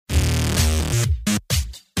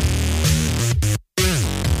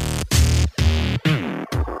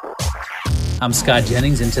I'm Scott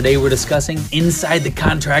Jennings, and today we're discussing inside the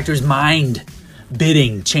contractor's mind,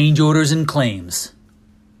 bidding, change orders, and claims.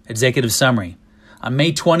 Executive summary. On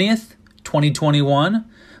May 20th, 2021,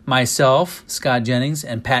 myself, Scott Jennings,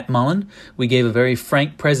 and Pat Mullen, we gave a very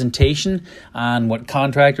frank presentation on what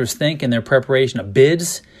contractors think in their preparation of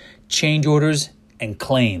bids, change orders, and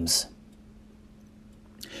claims.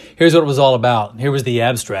 Here's what it was all about. Here was the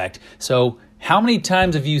abstract. So how many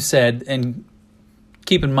times have you said, and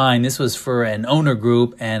keep in mind, this was for an owner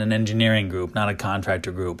group and an engineering group, not a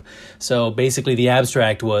contractor group. So basically the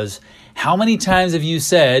abstract was, how many times have you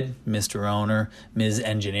said, Mr. Owner, Ms.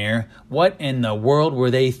 Engineer, what in the world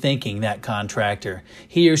were they thinking, that contractor?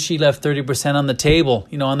 He or she left 30% on the table,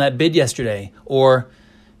 on that bid yesterday. Or,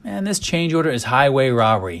 man, this change order is highway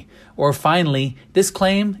robbery. Or finally, this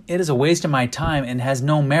claim, it is a waste of my time and has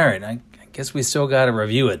no merit. I guess we still got to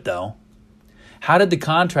review it, though. How did the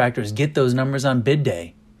contractors get those numbers on bid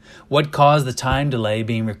day? What caused the time delay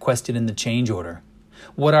being requested in the change order?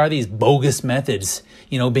 What are these bogus methods,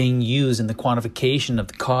 being used in the quantification of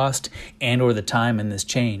the cost and or the time in this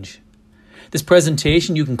change? This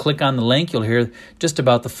presentation, you can click on the link. You'll hear just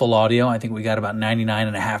about the full audio. I think we got about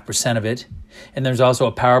 99.5% of it. And there's also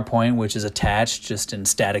a PowerPoint, which is attached just in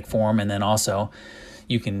static form. And then also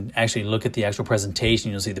you can actually look at the actual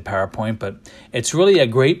presentation. You'll see the PowerPoint. But it's really a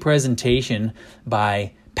great presentation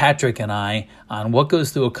by Patrick and I on what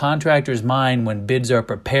goes through a contractor's mind when bids are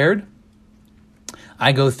prepared.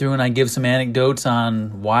 I go through and I give some anecdotes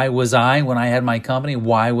on why was I, when I had my company,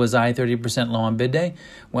 why was I 30% low on bid day?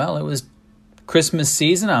 Well, it was Christmas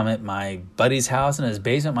season. I'm at my buddy's house in his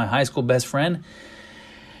basement, my high school best friend,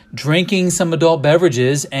 drinking some adult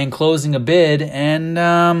beverages and closing a bid,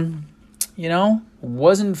 and,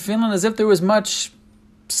 wasn't feeling as if there was much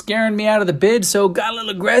scaring me out of the bid, so got a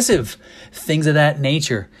little aggressive. Things of that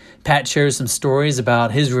nature. Pat shares some stories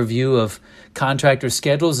about his review of contractor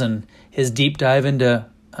schedules and his deep dive into,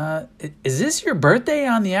 is this your birthday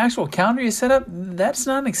on the actual calendar you set up? That's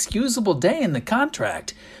not an excusable day in the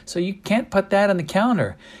contract. So you can't put that on the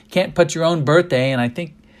calendar. You can't put your own birthday. And I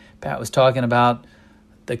think Pat was talking about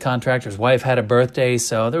the contractor's wife had a birthday.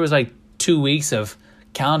 So there was like 2 weeks of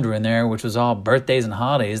calendar in there, which was all birthdays and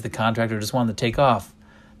holidays. The contractor just wanted to take off.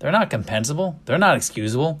 They're not compensable. They're not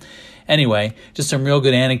excusable. Anyway, just some real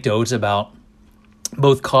good anecdotes about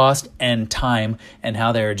both cost and time and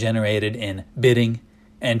how they are generated in bidding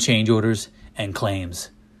and change orders and claims.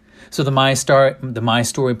 So the my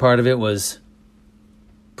story part of it was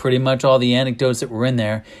pretty much all the anecdotes that were in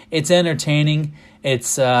there. It's entertaining.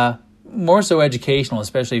 It's more so educational,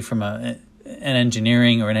 especially from an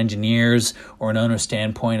engineering or an engineer's or an owner's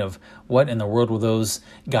standpoint of what in the world will those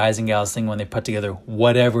guys and gals think when they put together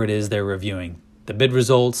whatever it is they're reviewing. The bid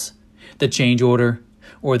results, the change order,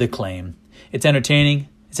 or the claim. It's entertaining.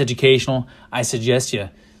 It's educational. I suggest you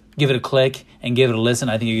give it a click and give it a listen.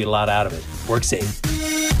 I think you get a lot out of it. Work safe.